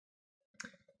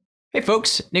Hey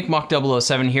folks, Nick Mock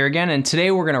 007 here again, and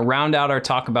today we're going to round out our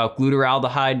talk about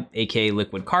glutaraldehyde, aka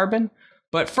liquid carbon.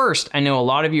 But first, I know a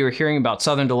lot of you are hearing about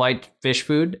Southern Delight fish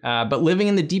food, but living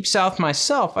in the Deep South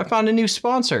myself, I found a new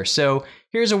sponsor. So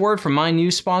here's a word from my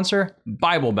new sponsor,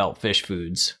 Bible Belt Fish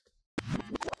Foods.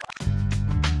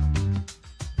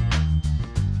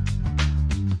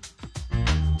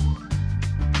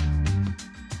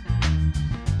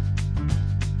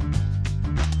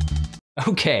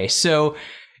 Okay, so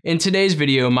in today's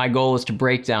video, my goal is to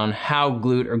break down how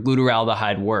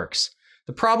glutaraldehyde works.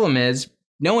 The problem is,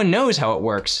 no one knows how it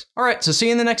works. All right, so see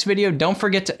you in the next video. Don't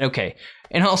forget to, okay,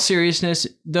 in all seriousness,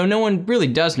 though no one really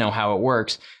does know how it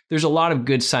works, there's a lot of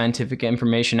good scientific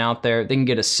information out there that can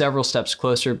get us several steps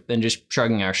closer than just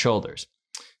shrugging our shoulders.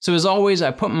 So as always,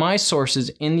 I put my sources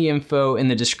in the info in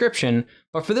the description,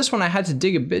 but for this one I had to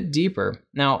dig a bit deeper.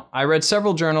 Now, I read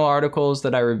several journal articles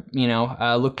that I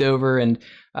looked over and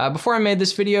before I made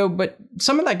this video, but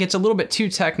some of that gets a little bit too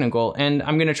technical, and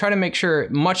I'm going to try to make sure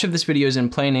much of this video is in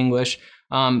plain English,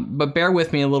 but bear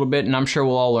with me a little bit and I'm sure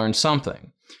we'll all learn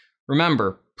something.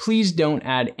 Remember, please don't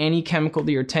add any chemical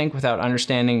to your tank without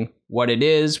understanding what it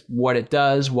is, what it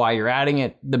does, why you're adding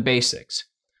it, the basics.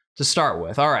 To start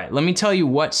with, all right, let me tell you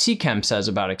what CChem says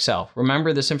about Excel.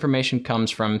 Remember, this information comes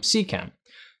from CChem,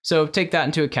 so take that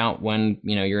into account when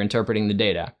you're interpreting the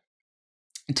data.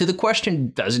 To the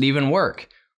question, does it even work?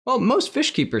 Well, most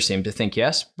fish keepers seem to think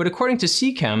yes, but according to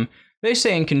CChem, they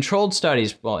say in controlled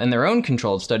studies, well, in their own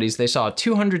controlled studies, they saw a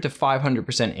 200 to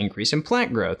 500% increase in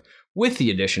plant growth with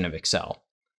the addition of Excel.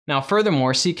 Now,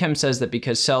 furthermore, CChem says that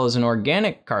because cell is an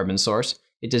organic carbon source,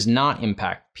 it does not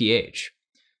impact pH.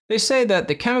 They say that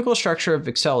the chemical structure of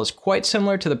Excel is quite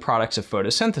similar to the products of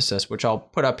photosynthesis, which I'll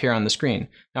put up here on the screen.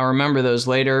 Now remember those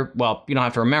later. Well, you don't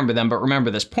have to remember them, but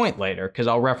remember this point later, because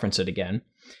I'll reference it again.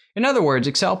 In other words,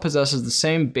 Excel possesses the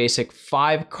same basic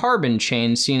 5 carbon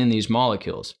chains seen in these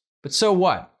molecules. But so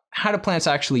what? How do plants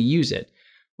actually use it?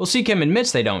 Well, CChem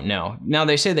admits they don't know. Now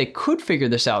they say they could figure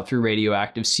this out through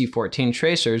radioactive C14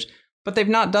 tracers, but they've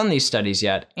not done these studies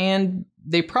yet, and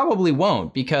they probably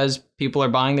won't because people are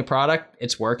buying the product,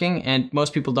 it's working, and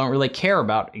most people don't really care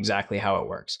about exactly how it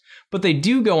works. But they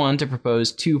do go on to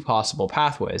propose 2 possible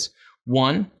pathways.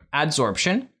 1,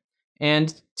 adsorption,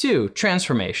 and 2,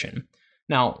 transformation.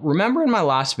 Now, remember in my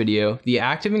last video, the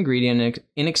active ingredient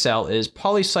in Excel is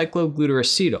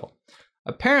polycycloglutaraldehyde.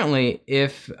 Apparently,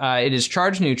 if it is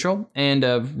charge neutral and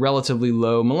of relatively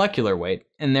low molecular weight,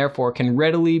 and therefore can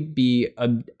readily be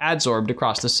adsorbed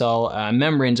across the cell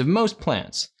membranes of most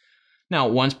plants. Now,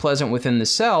 once present within the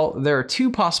cell, there are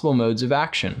 2 possible modes of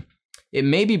action. It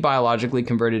may be biologically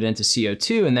converted into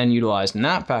CO2 and then utilized in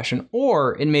that fashion,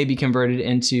 or it may be converted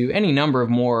into any number of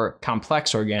more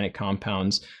complex organic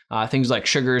compounds, things like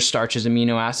sugars, starches,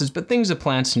 amino acids, but things that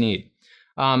plants need.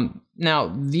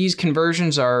 Now, these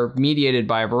conversions are mediated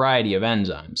by a variety of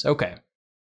enzymes. Okay,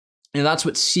 and that's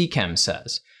what CChem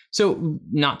says. So,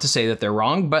 not to say that they're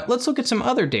wrong, but let's look at some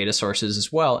other data sources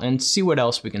as well and see what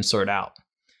else we can sort out.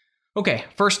 Okay,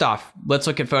 first off, let's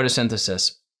look at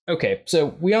photosynthesis. Okay,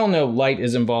 so we all know light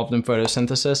is involved in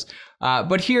photosynthesis,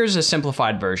 but here's a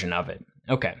simplified version of it.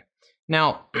 Okay,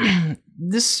 now,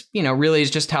 this, really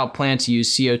is just how plants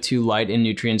use CO2, light, and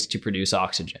nutrients to produce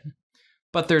oxygen.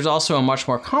 But there's also a much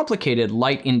more complicated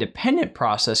light-independent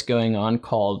process going on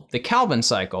called the Calvin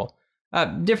cycle.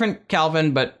 Different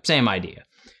Calvin, but same idea.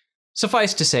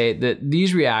 Suffice to say that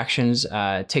these reactions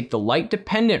take the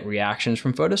light-dependent reactions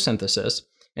from photosynthesis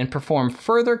and perform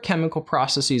further chemical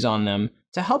processes on them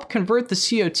to help convert the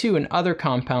CO2 and other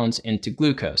compounds into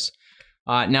glucose.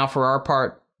 Now, for our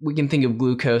part, we can think of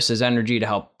glucose as energy to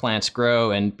help plants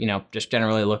grow and, just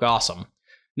generally look awesome.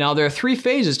 Now, there are 3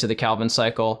 phases to the Calvin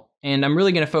cycle, and I'm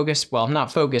really going to focus, well,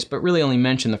 not focus, but really only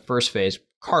mention the first phase,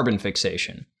 carbon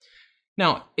fixation.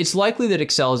 Now, it's likely that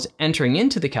Excel is entering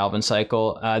into the Calvin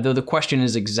cycle, though the question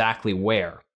is exactly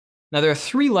where. Now, there are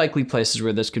 3 likely places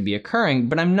where this could be occurring,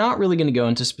 but I'm not really going to go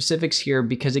into specifics here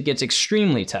because it gets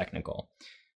extremely technical.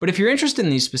 But if you're interested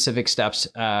in these specific steps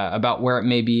about where it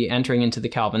may be entering into the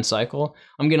Calvin cycle,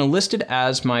 I'm going to list it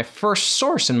as my first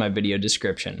source in my video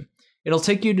description. It'll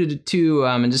take you to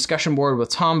a discussion board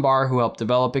with Tom Barr, who helped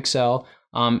develop Excel.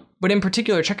 But in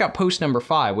particular, check out post number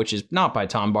 5, which is not by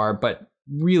Tom Barr, but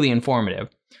really informative.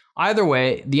 Either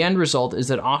way, the end result is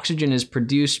that oxygen is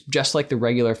produced just like the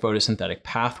regular photosynthetic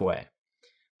pathway.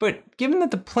 But given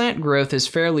that the plant growth is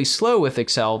fairly slow with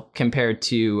Excel compared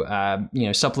to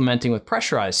supplementing with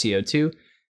pressurized CO2,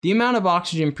 the amount of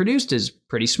oxygen produced is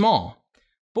pretty small.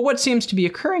 But what seems to be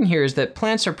occurring here is that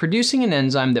plants are producing an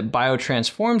enzyme that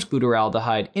biotransforms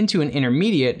glutaraldehyde into an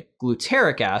intermediate,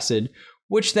 glutaric acid,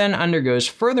 which then undergoes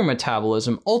further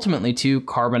metabolism, ultimately to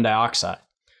carbon dioxide.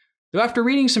 Though after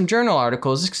reading some journal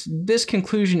articles, this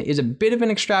conclusion is a bit of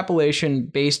an extrapolation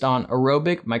based on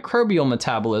aerobic microbial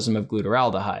metabolism of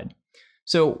glutaraldehyde.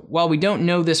 So while we don't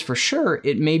know this for sure,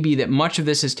 it may be that much of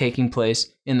this is taking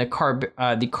place in the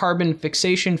carbon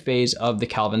fixation phase of the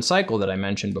Calvin cycle that I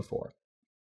mentioned before.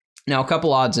 Now, a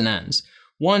couple odds and ends.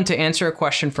 One, to answer a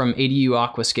question from ADU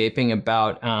Aquascaping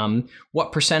about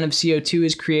what percent of CO2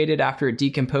 is created after it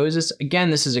decomposes. Again,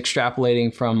 this is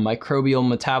extrapolating from microbial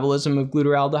metabolism of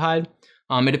glutaraldehyde.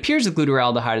 It appears that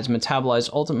glutaraldehyde is metabolized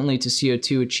ultimately to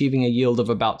CO2, achieving a yield of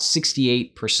about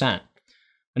 68%.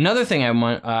 Another thing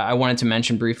I wanted to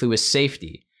mention briefly was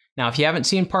safety. Now, if you haven't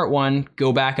seen part 1,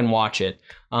 go back and watch it.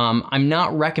 I'm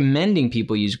not recommending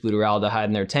people use glutaraldehyde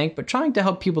in their tank, but trying to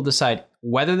help people decide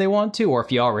whether they want to, or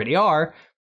if you already are,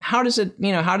 how does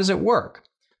it work?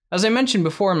 As I mentioned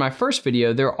before in my first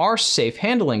video, there are safe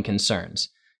handling concerns.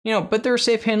 But there are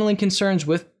safe handling concerns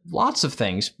with lots of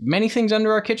things, many things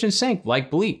under our kitchen sink,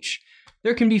 like bleach.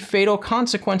 There can be fatal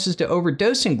consequences to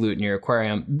overdosing gluten in your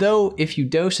aquarium, though if you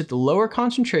dose at the lower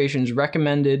concentrations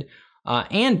recommended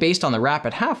and based on the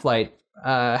rapid half-life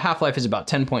is about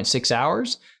 10.6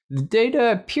 hours, the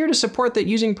data appear to support that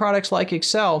using products like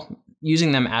Excel,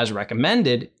 using them as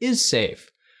recommended, is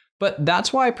safe. But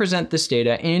that's why I present this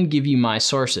data and give you my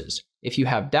sources. If you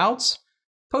have doubts,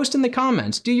 post in the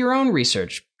comments, do your own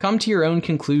research, come to your own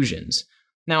conclusions.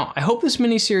 Now, I hope this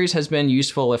mini-series has been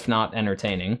useful, if not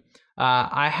entertaining.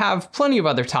 I have plenty of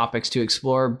other topics to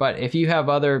explore, but if you have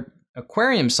other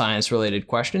aquarium science related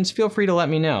questions, feel free to let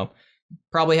me know.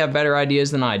 Probably have better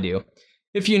ideas than I do.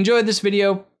 If you enjoyed this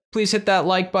video, please hit that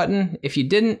like button. If you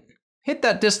didn't, hit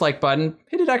that dislike button,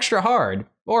 hit it extra hard,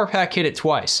 or heck, hit it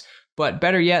twice. But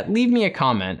better yet, leave me a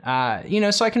comment,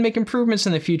 so I can make improvements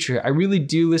in the future. I really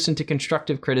do listen to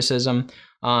constructive criticism,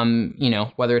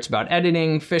 whether it's about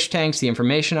editing, fish tanks, the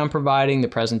information I'm providing, the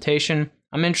presentation.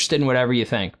 I'm interested in whatever you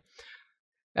think.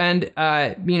 And,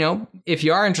 if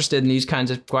you are interested in these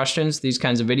kinds of questions, these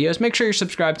kinds of videos, make sure you're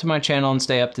subscribed to my channel and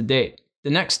stay up to date. The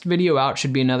next video out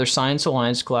should be another Science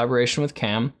Alliance collaboration with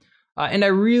Cam. And I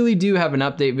really do have an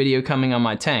update video coming on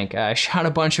my tank. I shot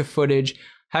a bunch of footage.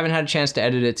 Haven't had a chance to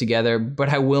edit it together, but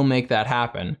I will make that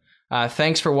happen.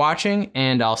 Thanks for watching,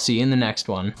 and I'll see you in the next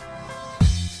one.